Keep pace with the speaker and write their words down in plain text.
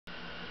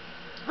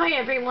Hi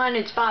everyone,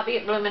 it's Bobbie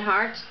at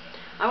BloominHearts.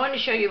 I want to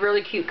show you a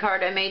really cute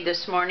card I made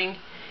this morning.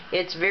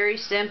 It's very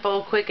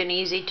simple, quick and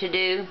easy to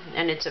do,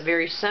 and it's a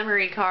very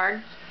summery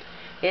card.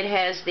 It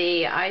has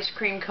the ice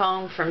cream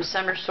cone from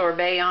Summer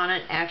Sorbet on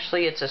it.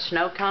 Actually, it's a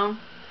snow cone.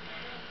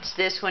 It's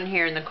this one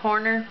here in the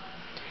corner.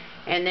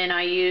 And then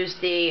I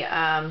used the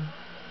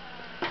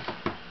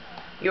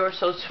You're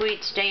So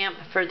Sweet stamp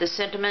for the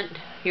sentiment.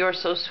 You're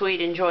so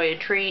sweet, enjoy a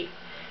treat.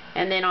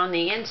 And then on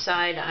the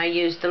inside, I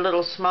used the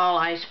little small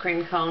ice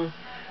cream cone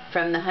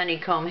from the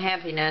Honeycomb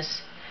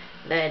Happiness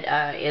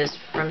that is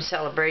from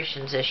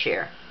Celebrations this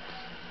year.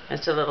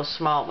 It's a little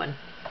small one.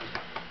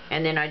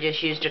 And then I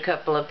just used a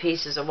couple of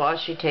pieces of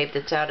washi tape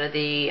that's out of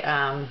the,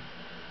 I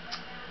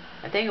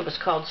think it was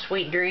called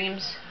Sweet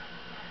Dreams,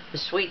 the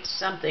Sweet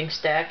Something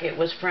stack. It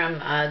was from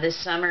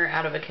this summer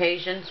out of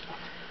Occasions.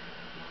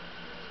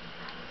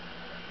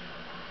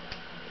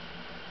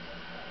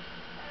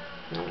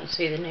 I don't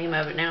see the name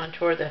of it now. I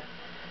tore the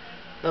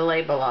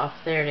label off.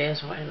 There it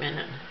is. Wait a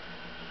minute.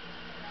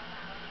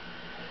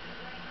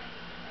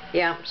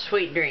 Yeah,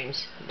 Sweet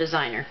Dreams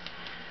designer.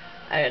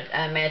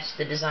 I matched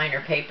the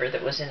designer paper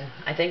that was in,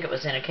 I think it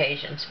was in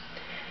Occasions.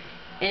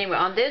 Anyway,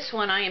 on this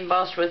one I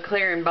embossed with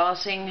clear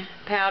embossing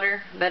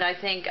powder, but I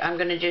think I'm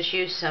going to just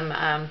use some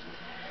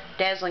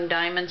Dazzling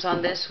diamonds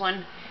on this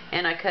one.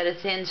 And I cut a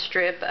thin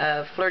strip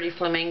of Flirty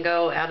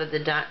Flamingo out of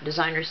the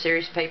designer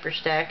series paper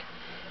stack.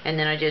 And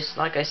then I just,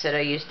 like I said, I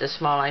used a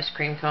small ice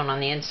cream cone on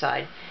the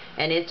inside.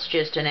 And it's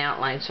just an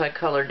outline, so I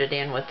colored it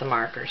in with the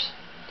markers.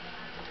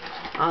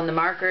 On the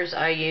markers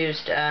I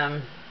used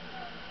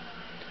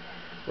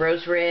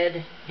Rose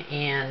Red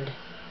and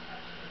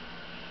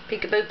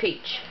Peekaboo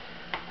Peach.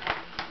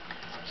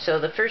 So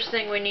the first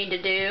thing we need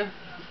to do,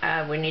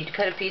 we need to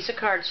cut a piece of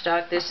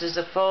cardstock. This is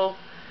a full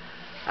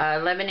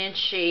 11-inch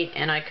sheet,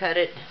 and I cut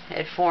it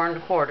at 4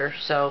 1/4.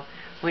 So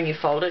when you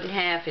fold it in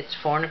half, it's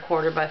 4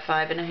 1/4 by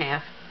 5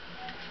 1/2.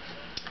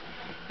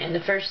 And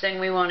the first thing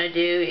we want to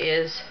do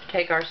is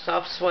take our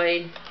soft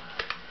suede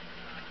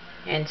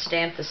and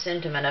stamp the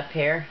sentiment up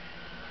here.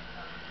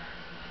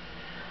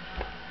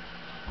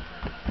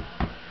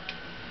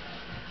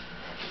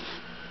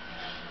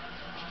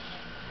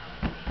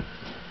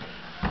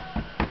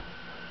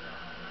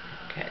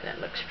 Okay, that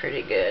looks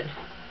pretty good.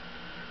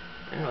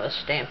 And we'll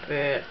stamp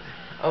it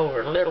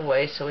over a little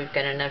way so we've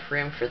got enough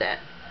room for that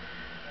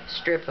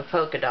strip of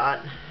polka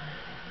dot.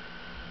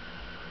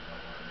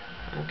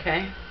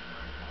 Okay.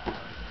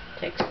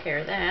 Takes care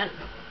of that.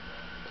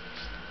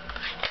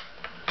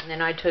 And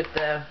then I took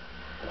the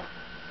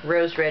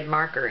rose red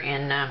marker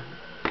and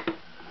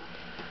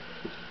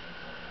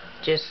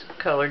just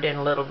colored in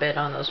a little bit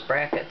on those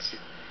brackets.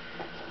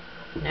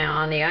 Now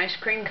on the ice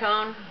cream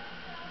cone,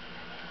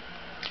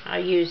 I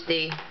used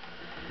the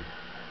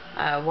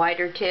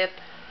wider tip,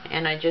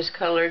 and I just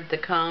colored the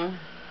cone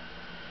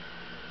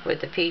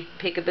with the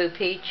Peekaboo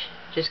Peach.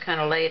 Just kind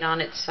of lay it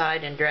on its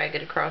side and drag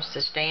it across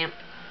the stamp.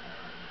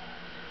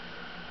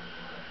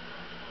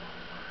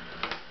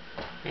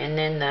 And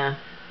then the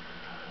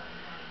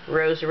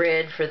rose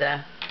red for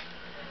the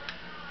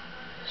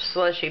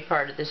slushy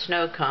part of the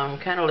snow cone.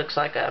 Kind of looks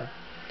like a,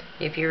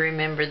 if you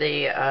remember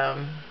the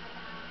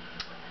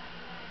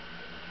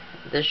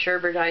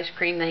sherbet ice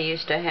cream they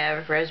used to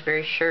have,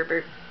 raspberry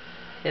sherbet,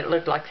 it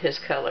looked like this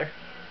color.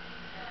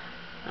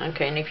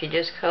 Okay, and if you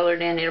just color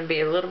it in, it'll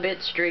be a little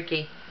bit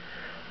streaky,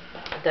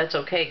 but that's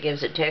okay, it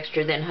gives it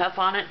texture. Then huff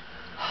on it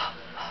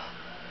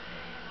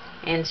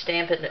and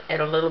stamp it at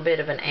a little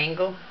bit of an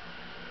angle.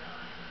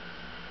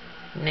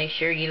 Make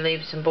sure you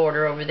leave some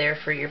border over there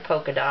for your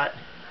polka dot.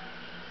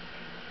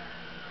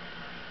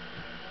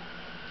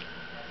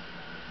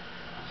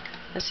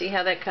 Let's see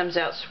how that comes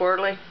out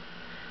swirly.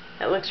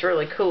 That looks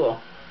really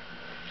cool.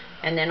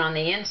 And then on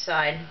the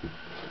inside,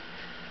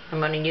 I'm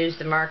going to use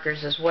the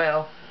markers as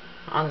well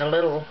on the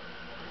little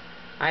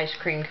ice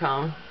cream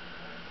cone.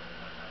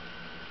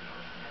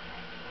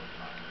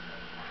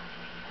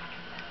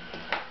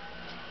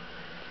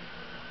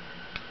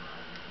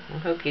 I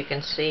hope you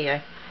can see.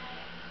 I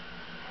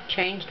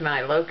changed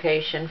my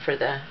location for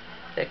the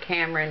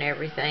camera and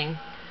everything,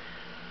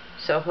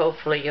 so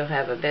hopefully you'll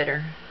have a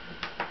better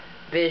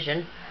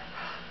vision.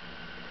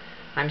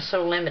 I'm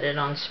so limited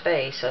on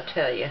space, I'll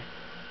tell you.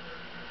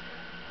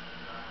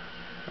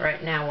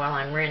 Right now while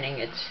I'm renting,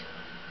 it's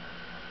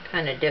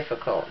kind of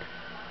difficult.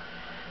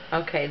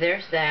 Okay,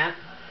 there's that.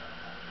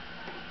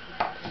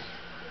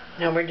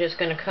 Now we're just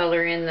going to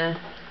color in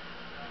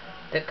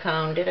the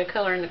cone. Did I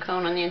color in the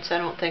cone on the inside? I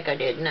don't think I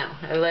did. No,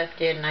 I left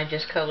it and I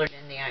just colored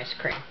in the ice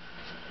cream.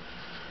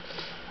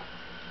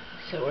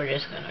 So we're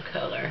just going to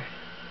color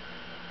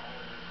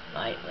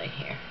lightly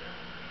here.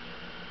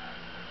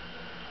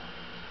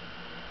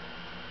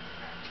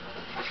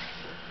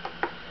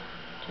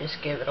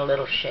 Just give it a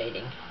little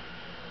shading.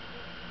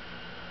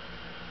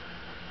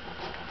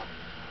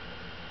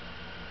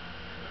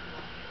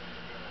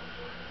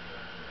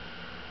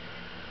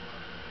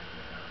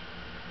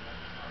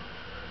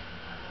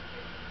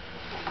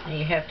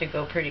 You have to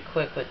go pretty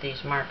quick with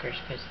these markers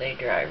because they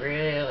dry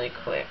really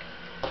quick.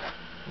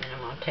 And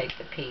I'm I'll take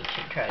the peach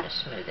and try to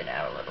smooth it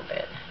out a little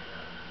bit.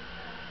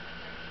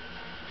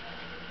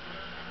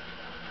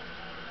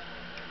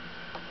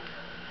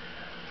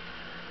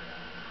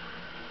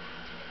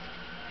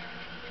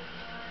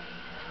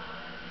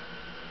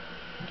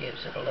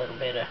 Gives it a little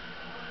bit of,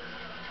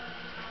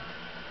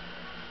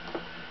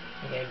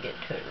 you gotta get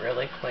to it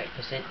really quick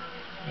because it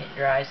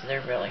dries.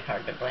 They're really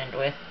hard to blend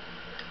with.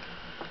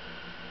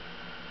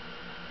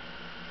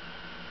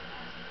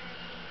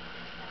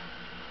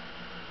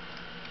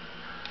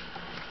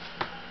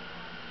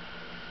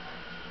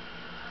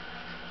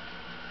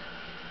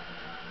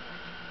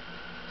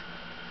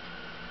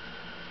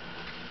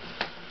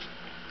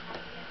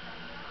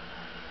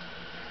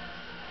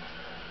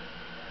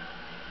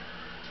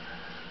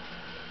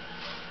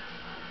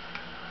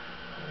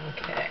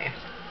 Okay.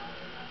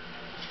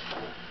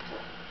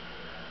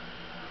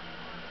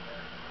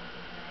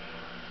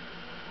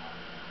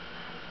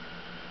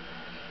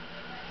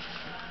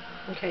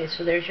 Okay,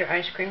 so there's your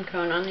ice cream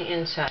cone on the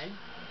inside.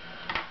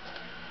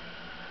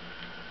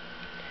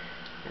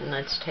 And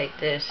let's take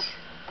this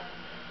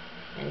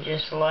and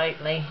just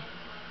lightly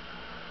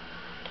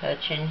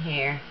touch in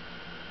here.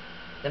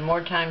 The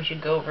more times you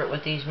go over it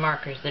with these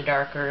markers, the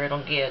darker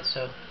it'll get,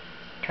 so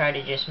try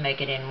to just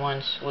make it in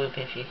one swoop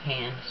if you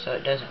can, so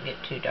it doesn't get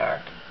too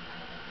dark.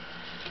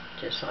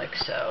 Just like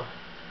so.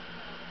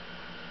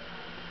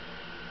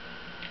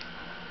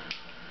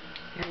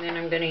 And then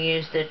I'm going to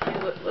use the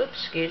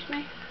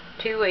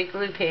two-way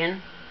glue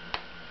pen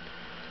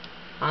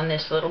on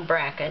this little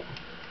bracket,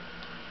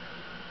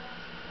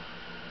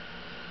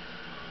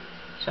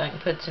 so I can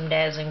put some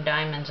Dazzling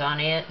diamonds on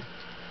it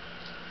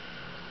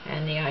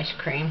and the ice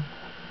cream.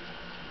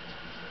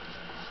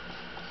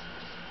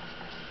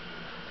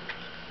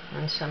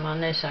 And some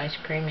on this ice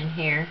cream in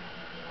here.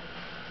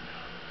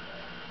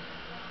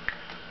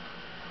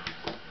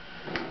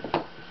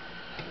 Oh,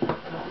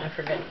 I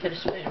forgot to put a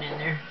spoon in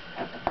there.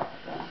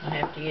 I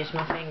have to use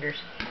my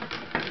fingers.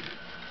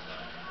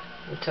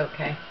 It's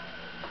okay.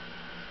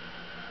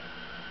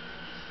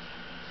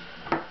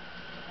 A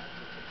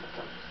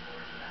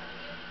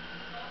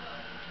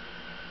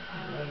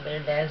little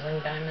bit of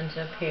Dazzling diamonds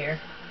up here.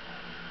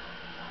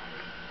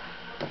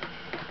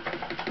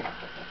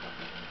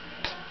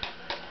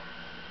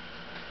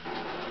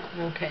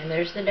 Okay,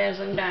 there's the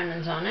Dazzling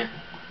diamonds on it.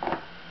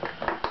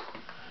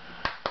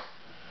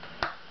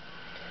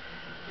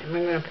 And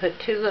we're going to put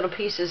two little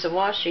pieces of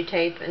washi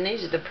tape, and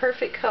these are the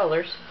perfect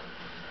colors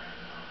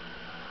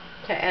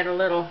to add a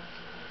little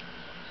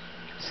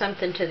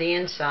something to the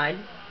inside.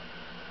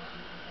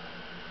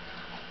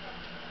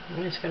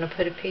 I'm just going to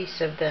put a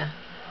piece of the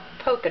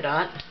polka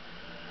dot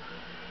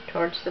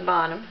towards the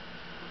bottom.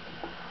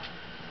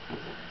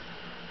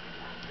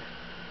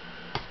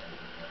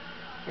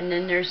 And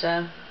then there's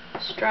a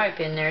stripe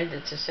in there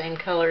that's the same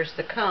color as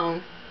the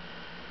cone.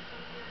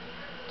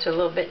 It's a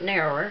little bit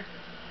narrower,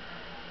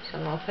 so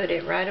I'm going to put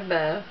it right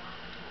above,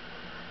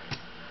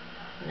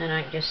 and then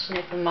I can just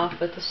snip them off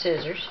with the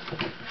scissors.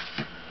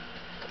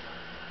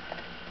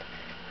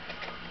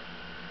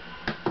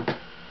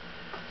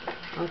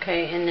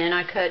 Okay, and then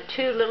I cut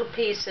two little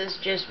pieces,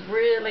 just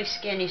really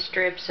skinny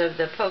strips of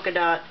the polka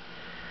dot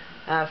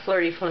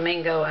Flirty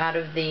Flamingo out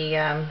of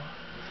the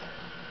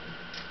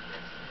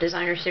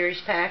Designer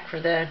Series pack for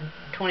the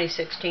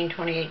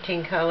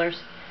 2016-2018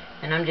 colors,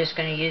 and I'm just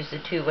going to use the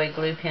two-way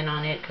glue pen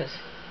on it because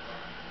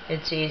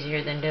it's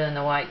easier than doing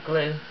the white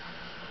glue,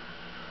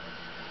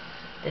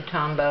 the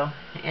Tombow,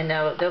 and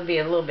they'll be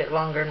a little bit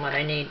longer than what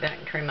I need, but I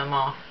can trim them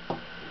off.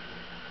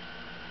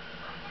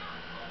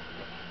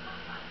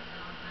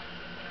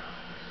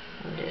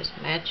 And just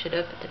match it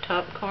up at the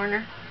top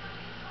corner,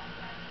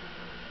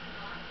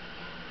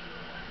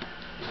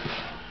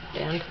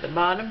 down to the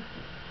bottom.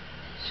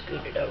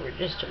 Scoot it over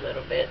just a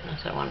little bit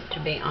as I want it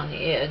to be on the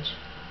edge.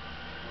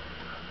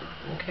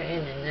 Okay,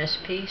 and then this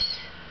piece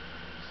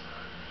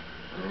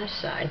on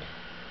this side.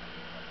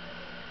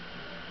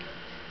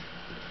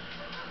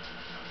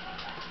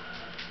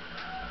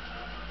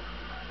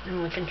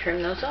 And we can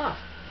trim those off.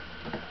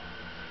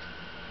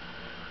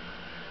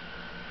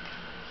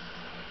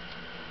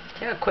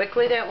 See how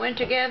quickly that went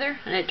together?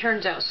 And it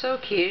turns out so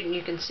cute, and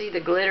you can see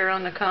the glitter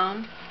on the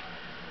cone.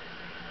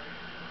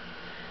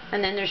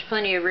 And then there's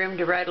plenty of room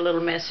to write a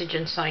little message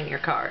and sign your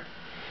card.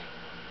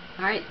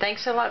 Alright,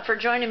 thanks a lot for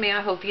joining me.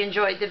 I hope you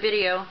enjoyed the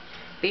video.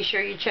 Be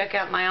sure you check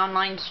out my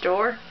online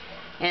store,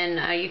 and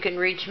you can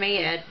reach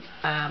me at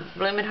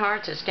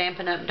BloominHearts at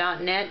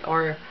StampinUp.net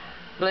or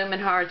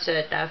BloominHearts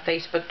at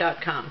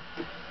Facebook.com.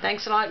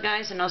 Thanks a lot,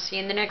 guys, and I'll see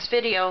you in the next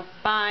video.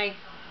 Bye.